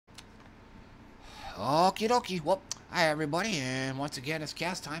Okie dokie. Well, hi everybody, and once again it's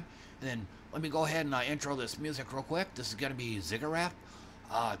cast time. And then let me go ahead and intro this music real quick. This is gonna be Ziggurat,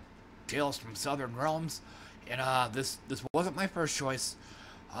 uh, Tales from Southern Realms, and this wasn't my first choice.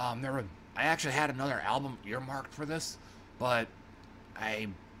 I actually had another album earmarked for this, but I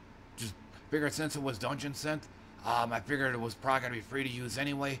just figured since it was Dungeon Synth, I figured it was probably gonna be free to use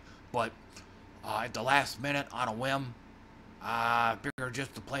anyway. But at the last minute, on a whim, I figured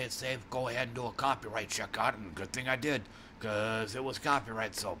just to play it safe, go ahead and do a copyright check on it, and good thing I did, because it was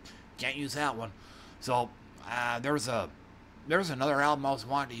copyright, so can't use that one. So there was another album I was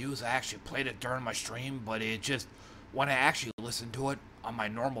wanting to use. I actually played it during my stream, but it just, when I actually listened to it on my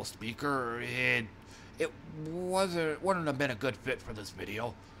normal speaker, it wouldn't have been a good fit for this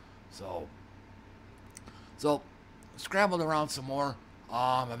video. So scrambled around some more.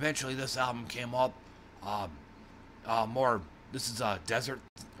 Eventually this album came up. This is a desert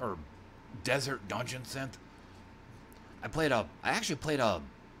dungeon synth. I actually played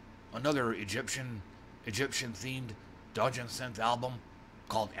another Egyptian themed dungeon synth album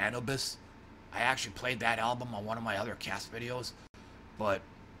called Anubis. I actually played that album on one of my other cast videos. But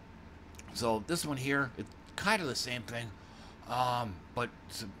so this one here, it's kind of the same thing. But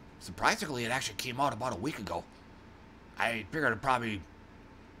surprisingly, it actually came out about a week ago. I figured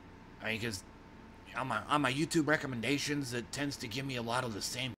because on my YouTube recommendations, it tends to give me a lot of the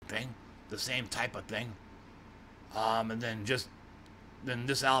same thing, the same type of thing. And then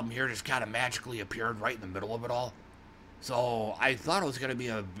this album here just kind of magically appeared right in the middle of it all. So I thought it was gonna be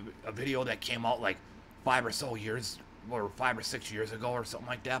a video that came out like 5 or 6 years ago or something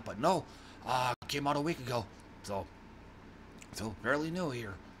like that. But no, it came out a week ago. So fairly new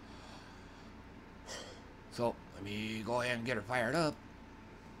here. So let me go ahead and get her fired up.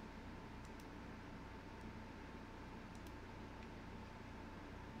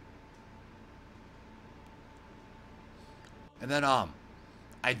 And then,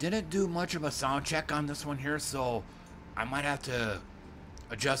 I didn't do much of a sound check on this one here, so I might have to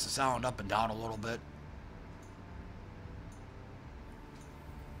adjust the sound up and down a little bit.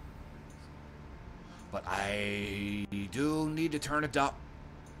 But I do need to turn it down.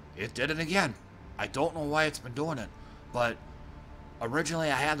 It did it again. I don't know why it's been doing it, but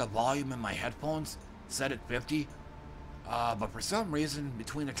originally I had the volume in my headphones set at 50, but for some reason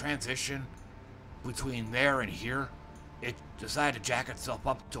between the transition between there and here, it decided to jack itself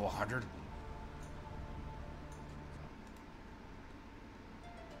up to 100.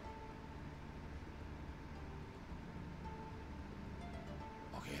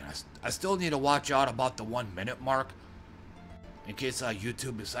 Okay, and I still need to watch out about the 1 minute mark in case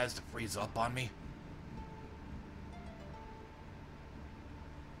YouTube decides to freeze up on me.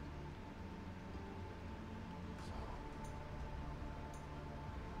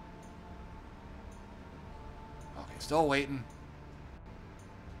 Still waiting.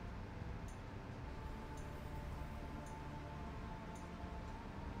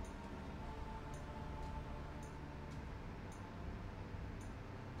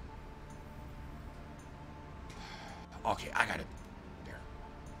 Okay, I got it. There.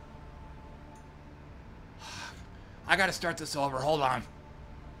 I gotta start this over. Hold on.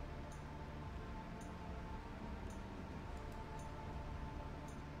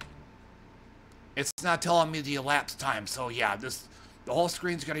 It's not telling me the elapsed time, so yeah, the whole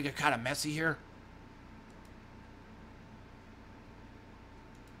screen's gonna get kind of messy here.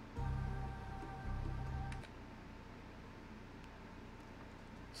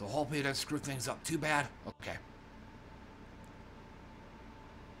 So hopefully it doesn't screw things up too bad. Okay.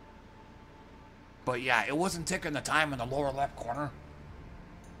 But yeah, it wasn't ticking the time in the lower left corner.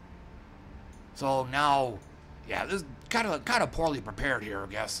 So now, yeah, this is kind of poorly prepared here, I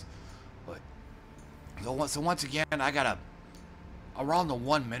guess. But so once again, I gotta, around the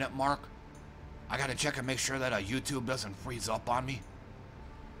 1 minute mark, I gotta check and make sure that YouTube doesn't freeze up on me.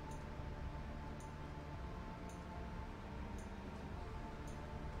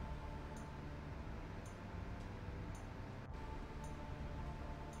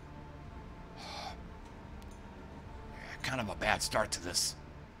 Kind of a bad start to this.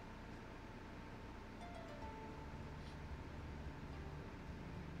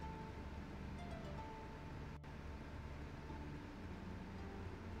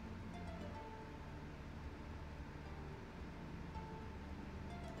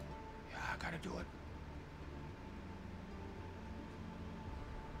 Yeah, I gotta do it.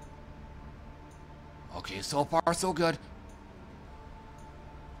 Okay, so far so good.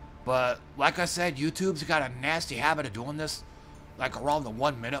 But like I said, YouTube's got a nasty habit of doing this. Like around the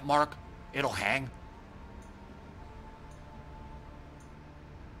 1 minute mark, it'll hang.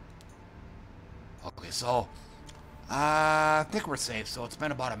 Okay, so I think we're safe. So it's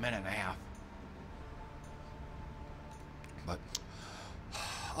been about a minute and a half.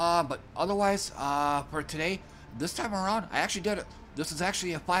 But otherwise, for today, this time around, I actually did it. This is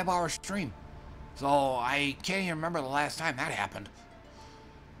actually a 5-hour stream. So I can't even remember the last time that happened.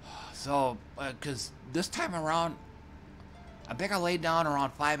 So, because this time around, I think I laid down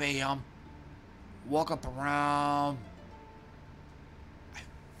around 5 a.m. Woke up around, I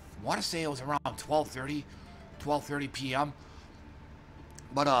want to say it was around 12:30 p.m.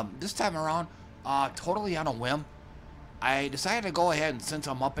 But this time around, totally on a whim, I decided to go ahead, and since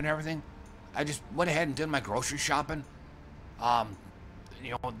I'm up and everything, I just went ahead and did my grocery shopping. Um,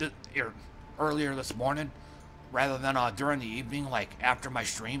 you know, earlier this morning, rather than during the evening, like after my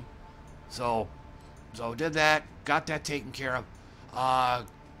stream. So did that, got that taken care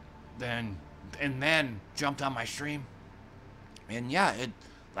of. Then jumped on my stream, and yeah, it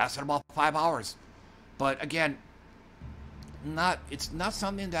lasted about 5 hours. But again, it's not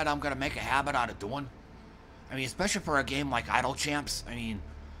something that I'm gonna make a habit out of doing. I mean, especially for a game like Idle Champs. I mean,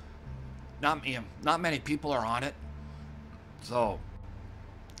 not many people are on it, so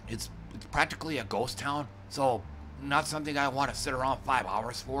it's practically a ghost town. So not something I want to sit around 5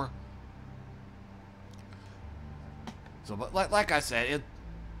 hours for. So, but like I said,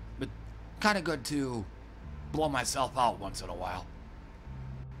 it's kind of good to blow myself out once in a while.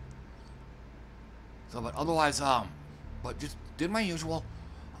 So, but otherwise, but just did my usual,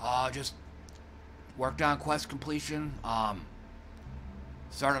 just worked on quest completion,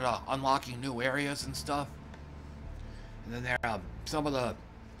 started unlocking new areas and stuff. And then there, some of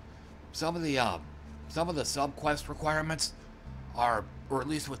the sub quest requirements are, or at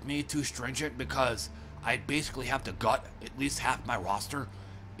least with me, too stringent, because I basically have to gut at least half my roster.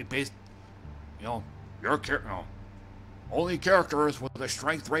 Only characters with a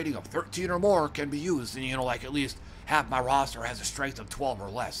strength rating of 13 or more can be used, and like at least half my roster has a strength of 12 or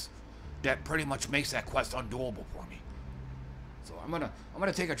less. That pretty much makes that quest undoable for me. So I'm gonna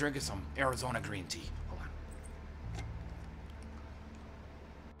take a drink of some Arizona green tea. Hold on.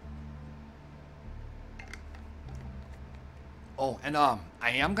 Oh, and I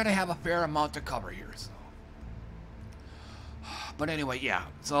am gonna have a fair amount to cover here, so. But anyway, yeah.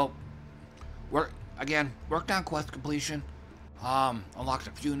 So worked on quest completion. Unlocked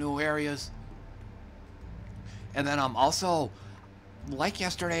a few new areas, and then also, like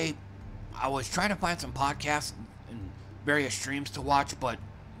yesterday, I was trying to find some podcasts and various streams to watch, but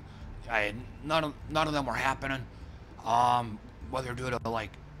none of them were happening. Whether due to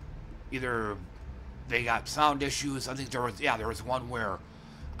like either they got sound issues. I think there was one where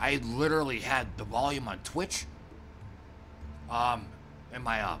I literally had the volume on Twitch. And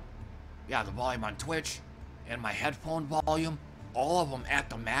my the volume on Twitch and my headphone volume, all of them at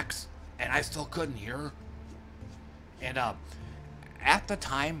the max, and I still couldn't hear. And at the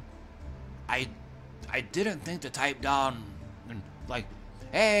time, I didn't think to type down and like,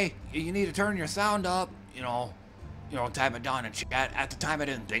 hey, you need to turn your sound up, type it down in chat. At the time, I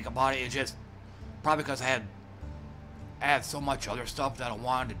didn't think about it. It's just probably because I had so much other stuff that I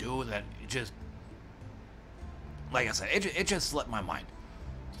wanted to do that it just, like I said, it just slipped my mind.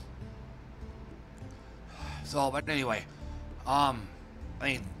 So, but anyway, I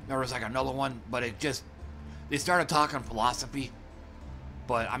mean, there was like another one, but they started talking philosophy.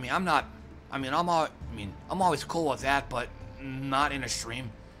 But I mean, I'm always cool with that, but not in a stream.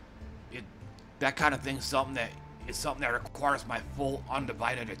 That kind of thing is something that requires my full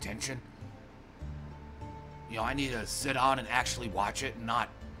undivided attention. I need to sit down and actually watch it, and not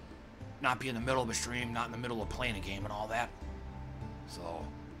be in the middle of a stream, not in the middle of playing a game and all that. So,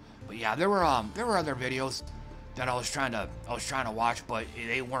 but yeah, there were other videos that I was trying to watch, but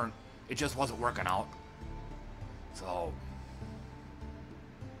it just wasn't working out. So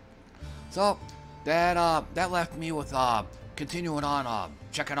that left me with continuing on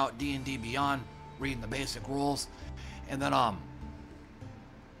checking out D&D Beyond, reading the basic rules, and then what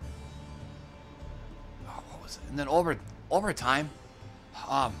was it? And then over time,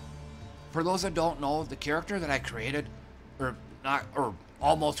 for those that don't know, the character that I created, or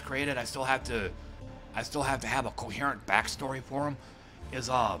almost created, I still have to have a coherent backstory for him.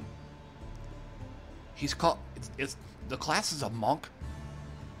 He's called, the class is a monk,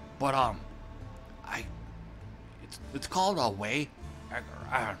 but it's called a way,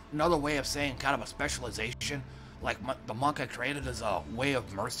 another way of saying kind of a specialization. Like the monk I created is a way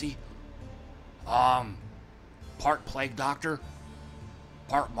of mercy. Part plague doctor,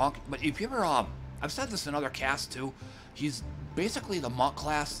 part monk. But if you ever, I've said this in other casts too, he's basically the monk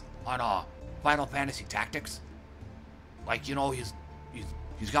class on Final Fantasy Tactics. Like,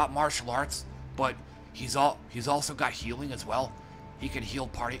 he's got martial arts, but he's also got healing as well. He can heal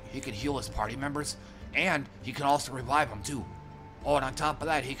his party members, and he can also revive them too. Oh, and on top of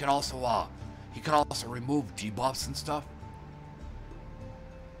that, he can also remove debuffs and stuff.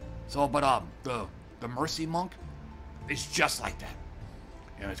 So, but the Mercy Monk is just like that.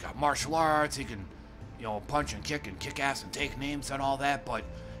 You know, he's got martial arts. He can, you know, punch and kick ass and take names and all that. But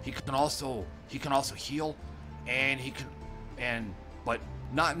he can also heal, and but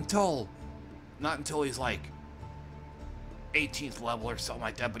not until he's like 18th level or something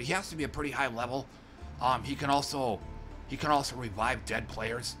like that. But he has to be a pretty high level. He can also revive dead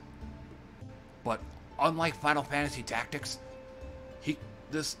players. But unlike Final Fantasy Tactics,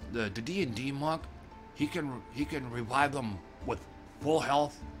 the D&D monk, he can revive them with full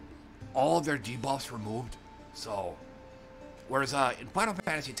health, all of their debuffs removed. So, whereas in Final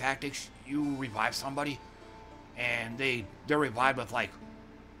Fantasy Tactics, you revive somebody, and they're revived with like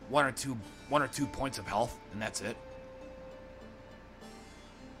one or two points of health, and that's it.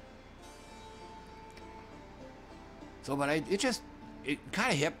 So, but it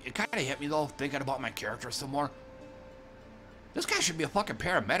kind of hit me though, thinking about my character some more. This guy should be a fucking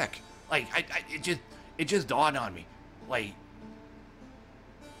paramedic. Like, it just dawned on me. Like,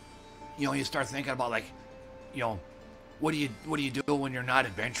 you know, you start thinking about, like, you know, what do you do when you're not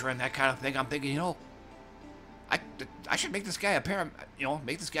adventuring, that kind of thing. I'm thinking, you know, I should make this guy a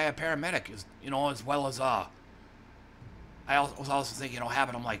paramedic, as, you know, as well as I was also thinking, you know,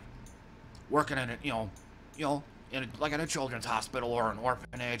 having him like working in a, you know, like in a children's hospital or an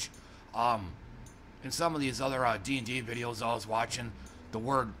orphanage. In some of these other D&D videos I was watching, the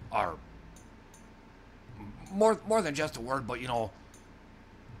word are more than just a word, but you know,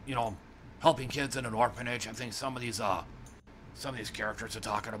 helping kids in an orphanage. I think some of these characters are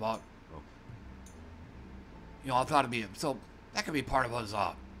talking about. You know, I thought it'd be, so that could be part of his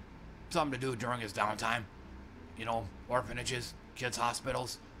something to do during his downtime. You know, orphanages, kids'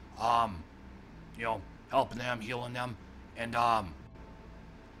 hospitals, you know, helping them, healing them, and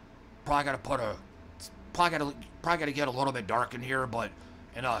probably gotta get a little bit dark in here, but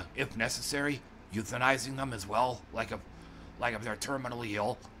if necessary, euthanizing them as well, like if they're terminally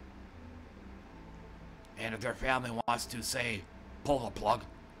ill, and if their family wants to say pull the plug,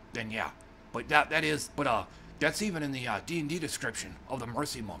 then yeah. But that's even in the D&D description of the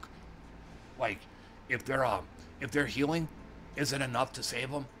Mercy Monk. Like, if their healing isn't enough to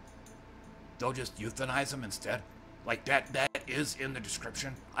save them, they'll just euthanize them instead. Like, that is in the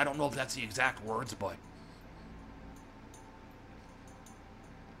description. I don't know if that's the exact words, but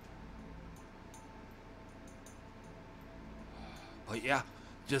yeah,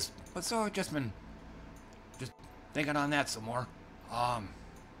 I've just been thinking on that some more. Hang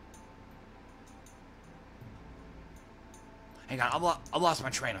on, I lost my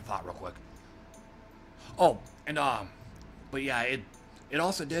train of thought real quick. Oh, and but yeah, it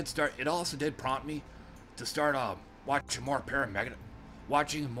also did prompt me to start watching more paramedic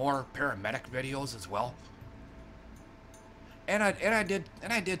videos as well. And I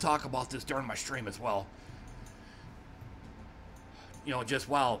did talk about this during my stream as well. You know, just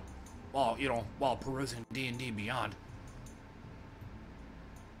while perusing D&D Beyond.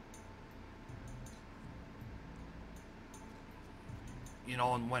 You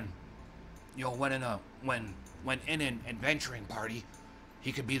know, and when in an adventuring party,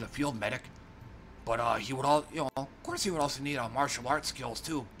 he could be the field medic, but he would of course he would also need martial arts skills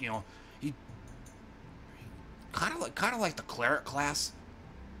too. You know, he kind of like the cleric class.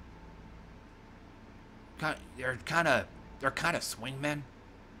 They're kind of swingmen,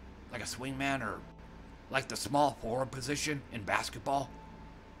 like a swingman, or like the small forward position in basketball.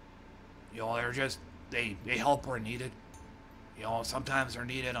 You know, they help where needed. You know, sometimes they're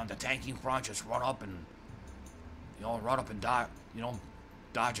needed on the tanking front, just run up and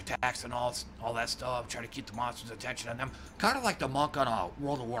dodge attacks and all that stuff, try to keep the monsters' attention on them. Kind of like the monk on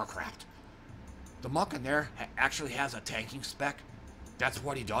World of Warcraft. The monk in there actually has a tanking spec. That's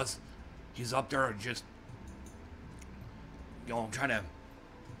what he does. He's up there just, you know, trying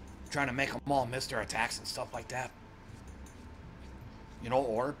to make them all miss their attacks and stuff like that. You know,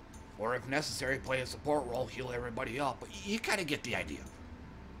 or if necessary, play a support role, heal everybody up. But you kind of get the idea.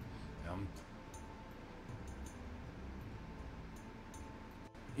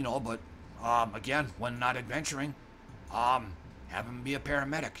 You know, but again, when not adventuring, have him be a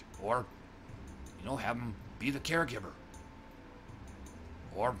paramedic, or you know, have him be the caregiver,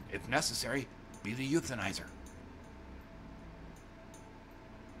 or if necessary, be the euthanizer.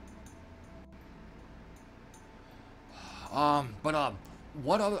 But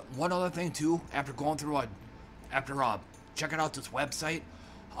one other thing too, after going through checking out this website,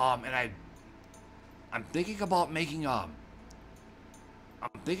 and I'm thinking about making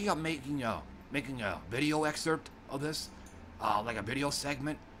making a video excerpt of this, like a video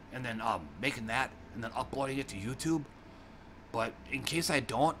segment, and then making that and then uploading it to YouTube. But in case I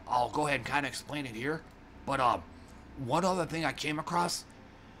don't, I'll go ahead and kind of explain it here. But one other thing I came across,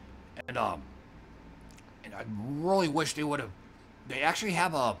 and I really wish they would have. They actually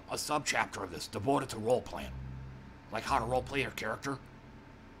have a sub-chapter of this devoted to role-playing, like how to role-play your character.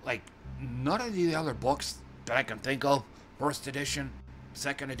 Like, none of the other books that I can think of, first edition,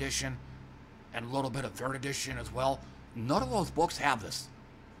 second edition, and a little bit of third edition as well, none of those books have this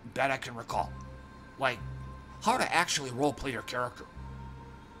that I can recall. Like, how to actually role-play your character.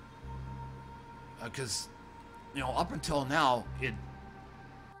 Because, up until now,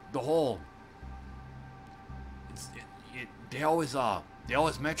 they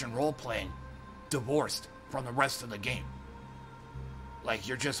always mention role-playing divorced from the rest of the game. Like,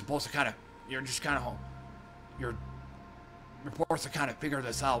 you're just supposed to you're supposed to kind of figure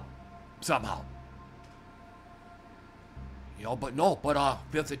this out somehow. But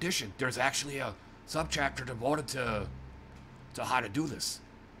 5th edition, there's actually a subchapter devoted to how to do this.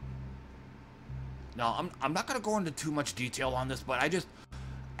 Now, I'm not going to go into too much detail on this, but I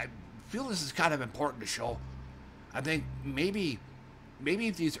feel this is kind of important to show. I think maybe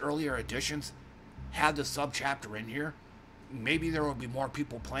if these earlier editions had the subchapter in here, maybe there would be more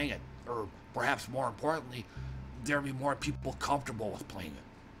people playing it, or perhaps more importantly, there would be more people comfortable with playing it.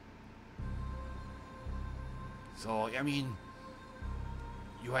 So, I mean,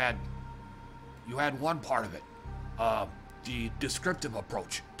 you had one part of it, the descriptive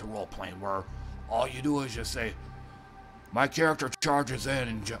approach to role-playing, where all you do is just say, my character charges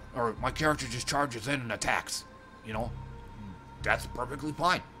in, or my character just charges in and attacks. That's perfectly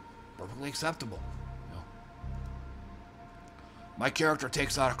fine, perfectly acceptable. My character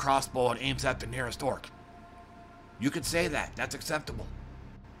takes out a crossbow and aims at the nearest orc. You could say that. That's acceptable.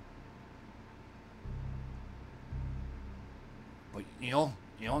 But, and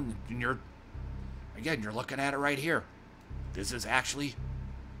you're looking at it right here. This is actually,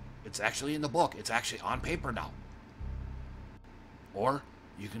 it's actually in the book. It's actually on paper now. Or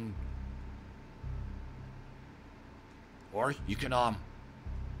you can, or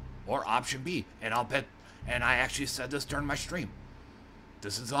option B, and I'll bet, and I actually said this during my stream.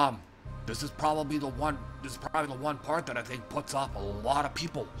 This is probably the one part that I think puts off a lot of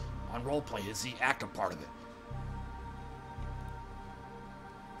people on roleplay, is the active part of it.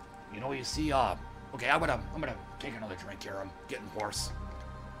 You see, okay, I'm gonna take another drink here. I'm getting hoarse.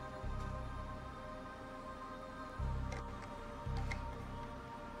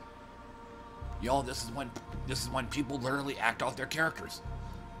 This is when people literally act out their characters.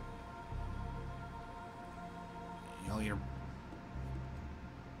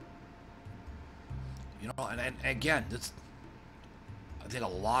 And again, I think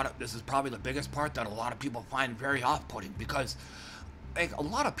this is probably the biggest part that a lot of people find very off-putting, because like a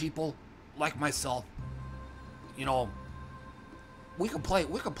lot of people like myself, we can play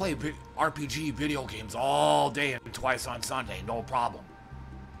RPG video games all day and twice on Sunday, no problem.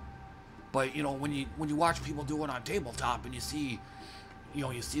 But when you watch people do it on tabletop, and you see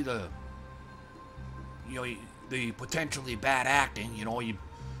the potentially bad acting,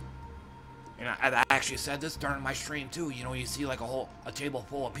 and I actually said this during my stream too. You see like a table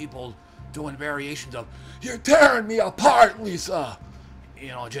full of people doing variations of "You're tearing me apart, Lisa,"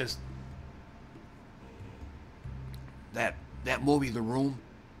 just that movie, The Room,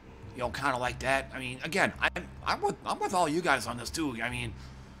 kind of like that. I mean, again, I'm with all you guys on this too. I mean,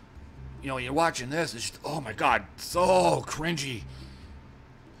 you're watching this, it's just, oh my god, so cringy.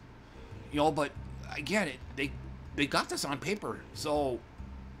 But again, they got this on paper, so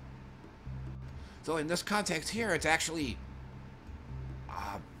in this context here, it's actually,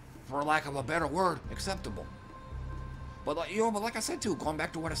 for lack of a better word, acceptable. But like I said too, going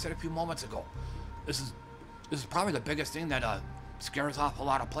back to what I said a few moments ago, this is probably the biggest thing that scares off a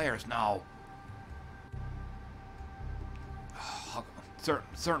lot of players now.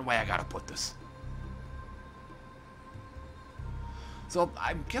 Certain way I gotta put this. So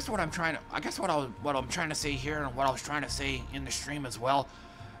I guess what I'm trying to say here, and what I was trying to say in the stream as well,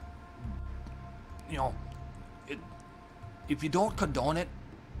 if you don't condone it,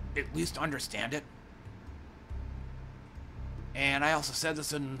 at least understand it. And I also said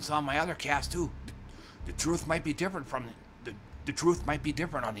this in some of my other casts too. The truth might be different from the truth might be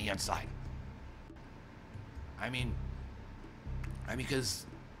different on the inside. I mean, because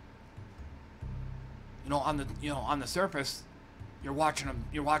on the surface, you're watching them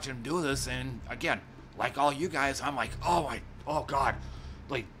do this, and again, like all you guys, I'm like, oh god,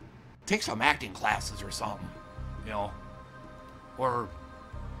 like take some acting classes or something, you know, or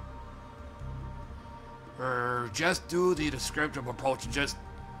just do the descriptive approach and just,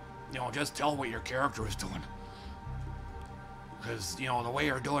 you know, just tell what your character is doing. Because, you know, the way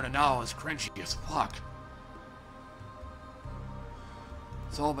you're doing it now is cringy as fuck.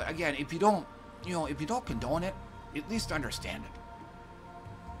 So, but again, if you don't, you know, if you don't condone it, at least understand it.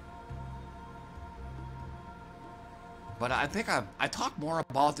 But I think I talk more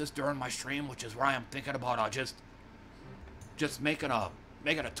about this during my stream, which is where I'm thinking about just making a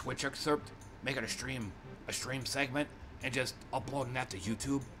Twitch excerpt, making a stream segment, and just uploading that to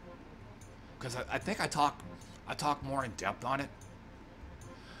YouTube. Because I think I talk more in depth on it.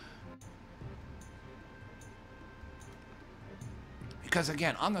 Because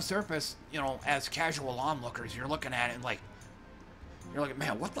again, on the surface, you know, as casual onlookers, you're looking at it and you're like,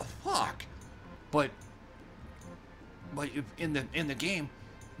 man, what the fuck? But in the game,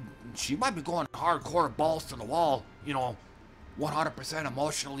 she might be going hardcore balls to the wall, you know, 100%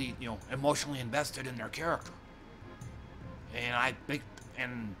 emotionally invested in their character. And I think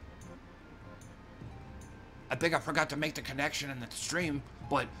I forgot to make the connection in the stream,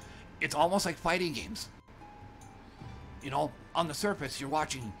 but it's almost like fighting games. You know, on the surface, you're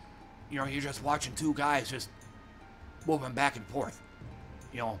just watching two guys just moving back and forth.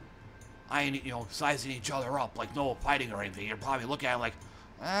 You know, sizing each other up, like no fighting or anything. You're probably looking at it like,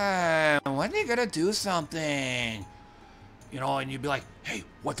 when are they gonna do something? You know, and you'd be like, hey,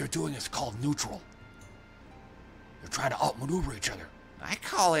 what they're doing is called neutral. They're trying to outmaneuver each other. I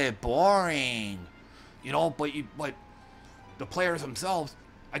call it boring. You know, but the players themselves,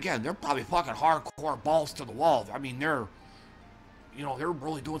 again, they're probably fucking hardcore balls to the wall. I mean, they're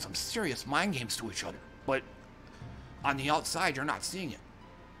really doing some serious mind games to each other. But on the outside, you're not seeing it.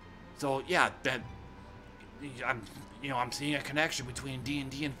 So yeah, I'm seeing a connection between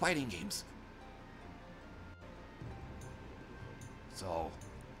D&D and fighting games. So,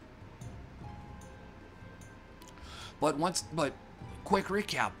 but quick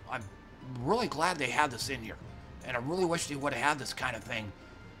recap. I'm really glad they had this in here, and I really wish they would have had this kind of thing,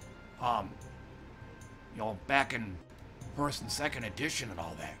 back in first and second edition and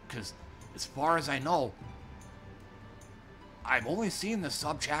all that. Because as far as I know, I've only seen the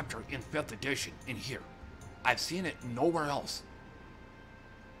subchapter in 5th edition in here. I've seen it nowhere else.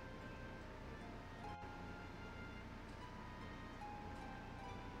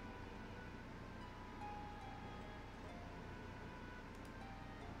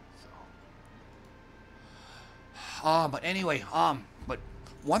 But anyway, but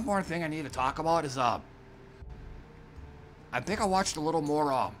one more thing I need to talk about is, I think I watched a little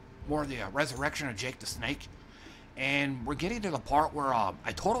more of the Resurrection of Jake the Snake. And we're getting to the part where, I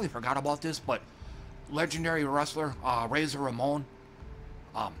totally forgot about this, but legendary wrestler, Razor Ramon,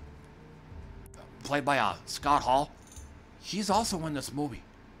 played by, Scott Hall, he's also in this movie.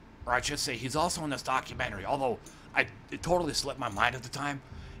 Or I should say, he's also in this documentary, although it totally slipped my mind at the time.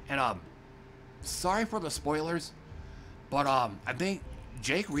 And, sorry for the spoilers, but, I think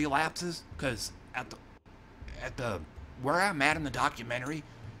Jake relapses, because at the, where I'm at in the documentary,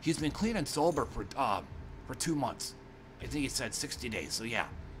 he's been clean and sober for 2 months. I think he said 60 days, so yeah.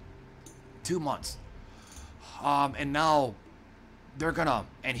 2 months. And now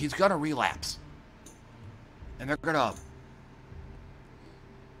he's gonna relapse. And they're gonna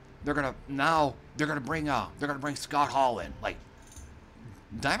bring Scott Hall in. Like,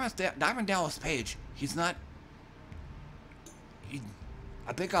 Diamond Dallas Page,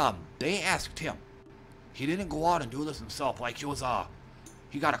 I think they asked him. He didn't go out and do this himself. Like,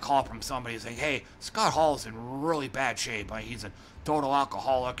 he got a call from somebody saying, hey, Scott Hall's in really bad shape. He's a total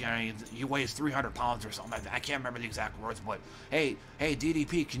alcoholic, and he weighs 300 pounds or something. I can't remember the exact words, but hey,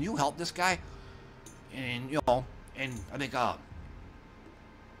 DDP, can you help this guy? And, and I think, oh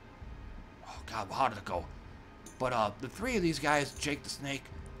God, how did it go? But the three of these guys, Jake the Snake,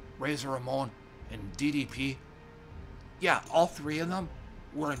 Razor Ramon, and DDP, yeah, all three of them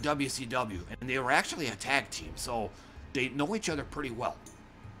were in WCW, and they were actually a tag team, so they know each other pretty well.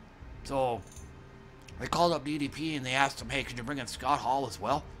 So they called up DDP and they asked him, hey, could you bring in Scott Hall as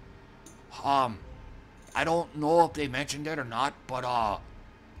well? I don't know if they mentioned it or not, but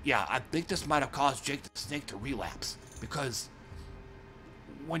yeah, I think this might have caused Jake the Snake to relapse, because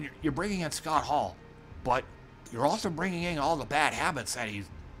when you're bringing in Scott Hall, but you're also bringing in all the bad habits that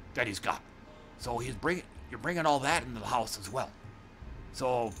he's got. So you're bringing all that into the house as well.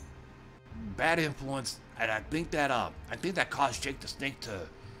 So bad influence, and I think that caused Jake the Snake to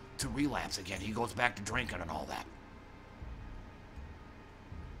relapse again. He goes back to drinking and all that.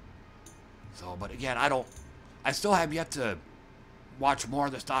 So, but again, I still have yet to watch more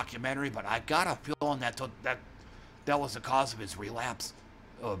of this documentary, but I got a feeling that was the cause of his relapse,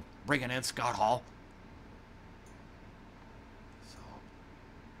 bringing in Scott Hall. So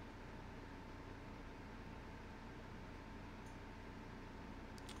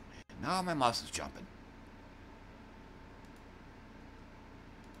now my mouse is jumping.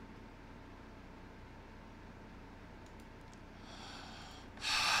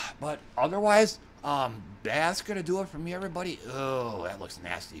 But otherwise, that's gonna do it for me, everybody. Oh, that looks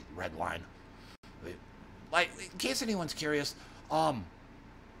nasty. Red line. Like, in case anyone's curious, or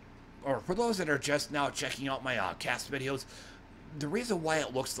for those that are just now checking out my cast videos, the reason why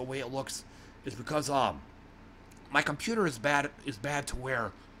it looks the way it looks is because my computer is bad to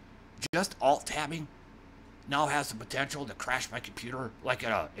where just alt tabbing now has the potential to crash my computer. Like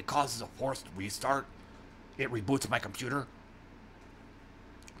it causes a forced restart. It reboots my computer.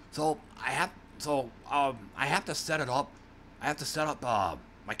 So I have to set it up. I have to set up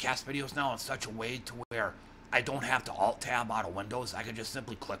my cast videos now in such a way to where I don't have to alt tab out of Windows. I can just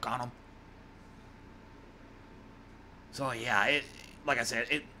simply click on them. So yeah, like I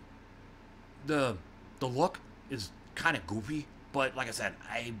said, the look is kind of goofy, but like I said,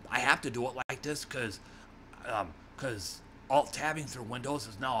 I have to do it like this because alt tabbing through Windows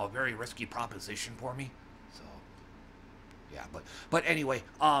is now a very risky proposition for me. So yeah, but anyway,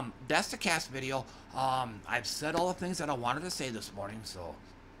 that's the cast video. I've said all the things that I wanted to say this morning, so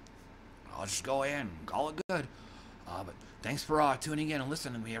I'll just go ahead and call it good. But thanks for tuning in and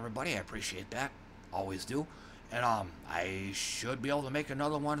listening to me, everybody. I appreciate that. Always do. And I should be able to make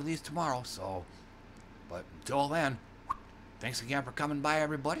another one of these tomorrow. So, but until then, thanks again for coming by,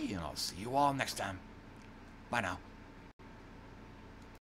 everybody, and I'll see you all next time. Bye now.